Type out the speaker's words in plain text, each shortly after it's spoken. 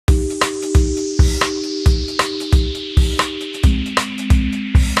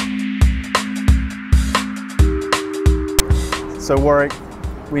So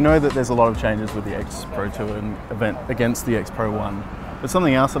Warrewyk, we know that there's a lot of changes with the X-Pro2 and event against the X-Pro1. But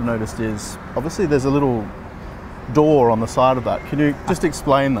something else I've noticed is, obviously there's a little door on the side of that. Can you just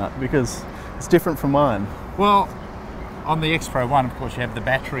explain that? Because it's different from mine. Well, on the X-Pro1, of course, you have the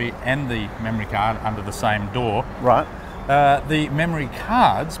battery and the memory card under the same door. Right. The memory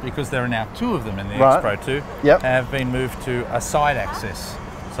cards, because there are now 2 of them in the Right. X-Pro2, Yep. have been moved to a side access.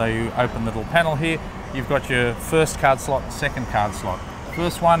 So you open the little panel here, you've got your first card slot, second card slot.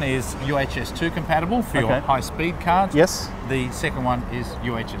 First one is UHS-2 compatible for your high-speed cards. Yes. The second one is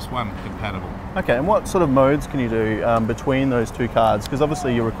UHS-1 compatible. Okay, and what sort of modes can you do between those 2 cards? Because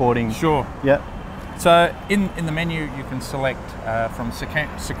obviously you're recording. Sure. Yeah. So in the menu you can select from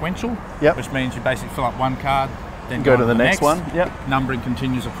sequential, Yep. which means you basically fill up one card, then go to the next one. Yep. Numbering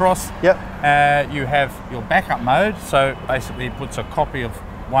continues across. Yep. You have your backup mode, so basically it puts a copy of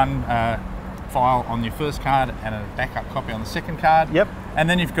one file on your first card and a backup copy on the second card. Yep. And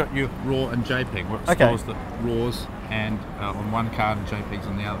then you've got your RAW and JPEG, where it stores the RAWs and on one card and JPEGs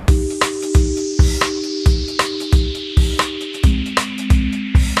on the other.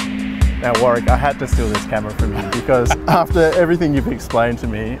 Now Warrewyk, I had to steal this camera from you because after everything you've explained to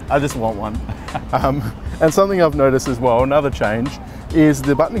me, I just want one. And something I've noticed as well, another change, is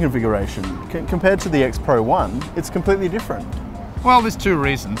the button configuration. Compared to the X-Pro1, it's completely different. Well, there's 2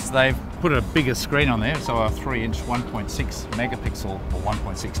 reasons. They've put a bigger screen on there, so a 3-inch 1.6 megapixel or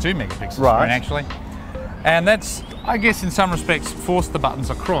 1.62 megapixel screen actually. And that's, I guess in some respects, forced the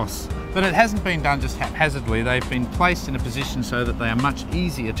buttons across. But it hasn't been done just haphazardly. They've been placed in a position so that they are much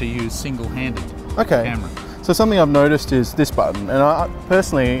easier to use single-handed camera. So something I've noticed is this button, and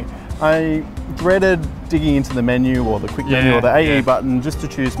I dreaded digging into the menu or the quick menu or the AE button just to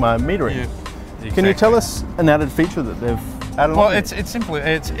choose my metering. Yeah, exactly. Can you tell us an added feature that they've added on? Well, it's simple.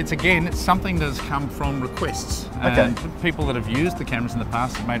 It's something that has come from requests. Okay. People that have used the cameras in the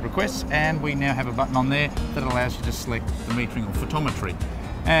past have made requests, and we now have a button on there that allows you to select the metering or photometry.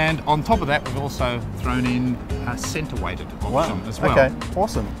 And on top of that, we've also thrown in a center-weighted option as well. Okay,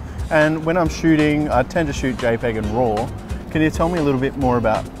 awesome. And when I'm shooting, I tend to shoot JPEG and RAW. Can you tell me a little bit more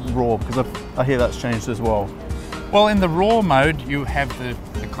about RAW? Because I hear that's changed as well. Well, in the RAW mode, you have the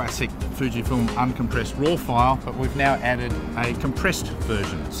classic Fujifilm uncompressed RAW file, but we've now added a compressed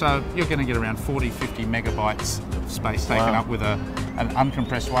version. So you're going to get around 40-50 megabytes of space taken up with an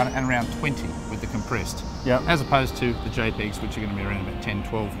uncompressed one, and around 20 with the compressed. Yep. As opposed to the JPEGs, which are going to be around about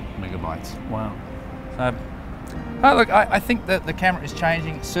 10-12 megabytes. Wow. So, look, I think that the camera is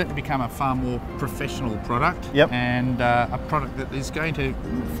changing. It's certainly become a far more professional product, and a product that is going to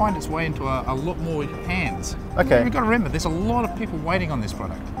find its way into a lot more hands. Okay. You've got to remember, there's a lot of people waiting on this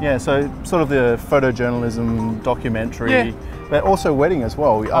product. Yeah, so sort of the photojournalism, documentary, but also wedding as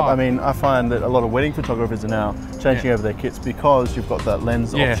well. I mean, I find that a lot of wedding photographers are now changing over their kits because you've got that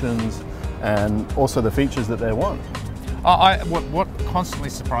lens options and also the features that they want. What constantly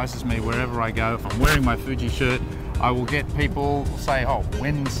surprises me wherever I go, if I'm wearing my Fuji shirt, I will get people say, "Oh,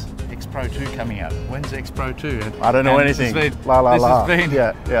 when's X-Pro2 coming out? When's X-Pro2?" I don't know anything.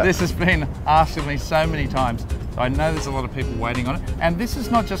 This has been asked of me so many times. So I know there's a lot of people waiting on it, and this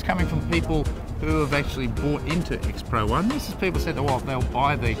is not just coming from people who have actually bought into X-Pro1. This is people said, "Oh, they'll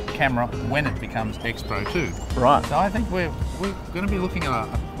buy the camera when it becomes X-Pro2." Right. So I think we're going to be looking at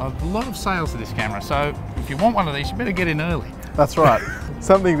a lot of sales of this camera. So if you want one of these, you better get in early. That's right.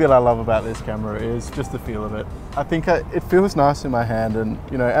 Something that I love about this camera is just the feel of it. I think it feels nice in my hand, and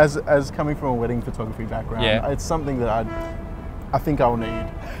you know, as coming from a wedding photography background, it's something that I think I'll need.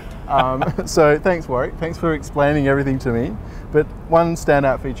 So thanks, Warrewyk. Thanks for explaining everything to me. But one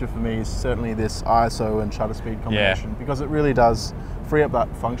standout feature for me is certainly this ISO and shutter speed combination, because it really does free up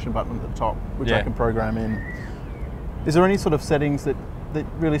that function button at the top, which I can program in. Is there any sort of settings that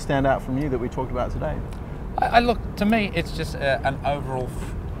really stand out from you that we talked about today? Look, to me, it's just an overall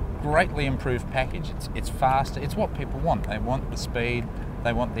greatly improved package. It's faster. It's what people want. They want the speed.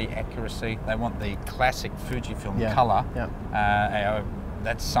 They want the accuracy. They want the classic Fujifilm color.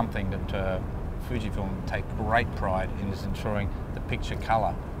 That's something that Fujifilm take great pride in, is ensuring the picture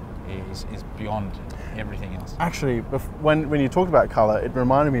color is beyond everything else. Actually, when you talked about color, it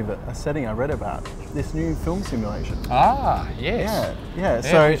reminded me of a setting I read about, this new film simulation. Ah, yes. Yeah.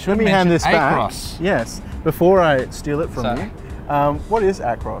 So let me hand this back. Yes. Before I steal it from you, what is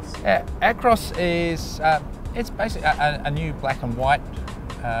Acros? Acros is it's basically a new black and white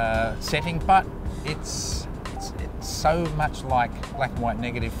setting, but it's so much like black and white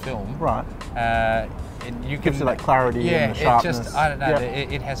negative film. Right. It gives you that clarity and the sharpness. It just, I don't know,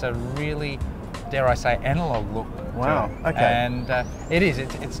 it has a really dare I say, analog look. Wow. Okay. And it is.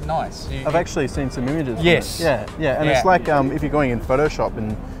 It's nice. I've actually seen some images. Yes. Yeah. And it's like if you're going in Photoshop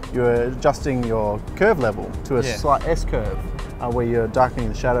and you're adjusting your curve level to a slight S curve, where you're darkening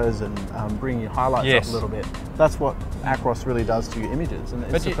the shadows and bringing your highlights up a little bit. That's what Acros really does to your images, and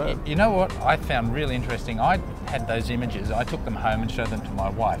it's superb. You know what I found really interesting? I had those images, I took them home and showed them to my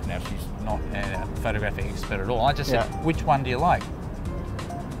wife. Now, she's not a photographic expert at all. I just said, which one do you like?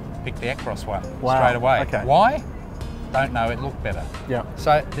 Pick the Acros one straight away. Okay. Why? Don't know, it looked better. Yeah.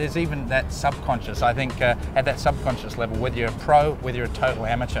 So there's even that subconscious, I think at that subconscious level, whether you're a pro, whether you're a total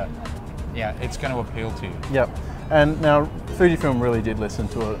amateur, yeah, it's going to appeal to you. Yep. And now Fujifilm really did listen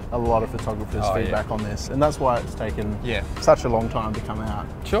to a lot of photographers' feedback on this, and that's why it's taken such a long time to come out.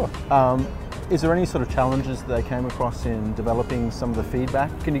 Sure. Is there any sort of challenges that they came across in developing some of the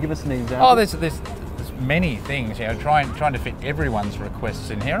feedback? Can you give us an example? Oh, there's many things, you know, trying to fit everyone's requests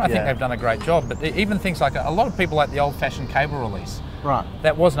in here. I think they've done a great job, but even things like a lot of people like the old-fashioned cable release. Right.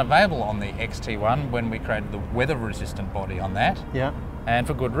 That wasn't available on the XT1 when we created the weather-resistant body on that. Yeah. And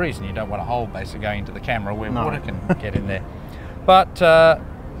for good reason. You don't want a hole basically going into the camera where water can get in there. But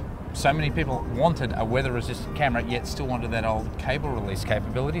so many people wanted a weather-resistant camera, yet still wanted that old cable release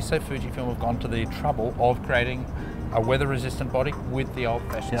capability. So Fujifilm have gone to the trouble of creating a weather-resistant body with the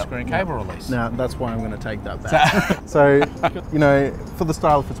old-fashioned screen cable release. Now, that's why I'm going to take that back. So, you know, for the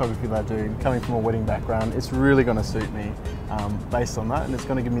style of photography that I do, coming from a wedding background, it's really going to suit me based on that, and it's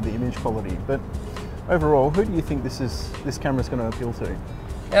going to give me the image quality. But overall, who do you think this camera is going to appeal to?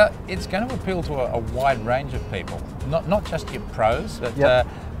 It's going to appeal to a wide range of people, not just your pros, but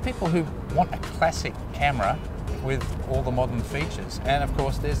people who want a classic camera with all the modern features. And of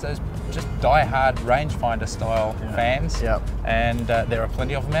course, there's those just die-hard rangefinder style fans, and there are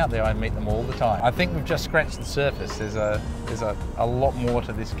plenty of them out there. I meet them all the time. I think we've just scratched the surface. There's a lot more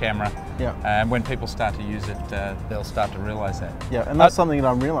to this camera, and when people start to use it, they'll start to realise that. Yeah, and that's something that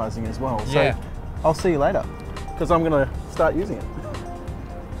I'm realising as well. So I'll see you later, because I'm going to start using it.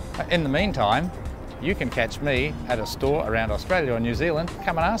 In the meantime, you can catch me at a store around Australia or New Zealand.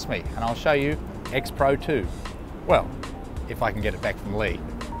 Come and ask me, and I'll show you X-Pro2. Well, if I can get it back from Leigh.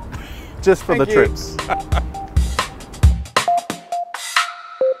 Just for the trips.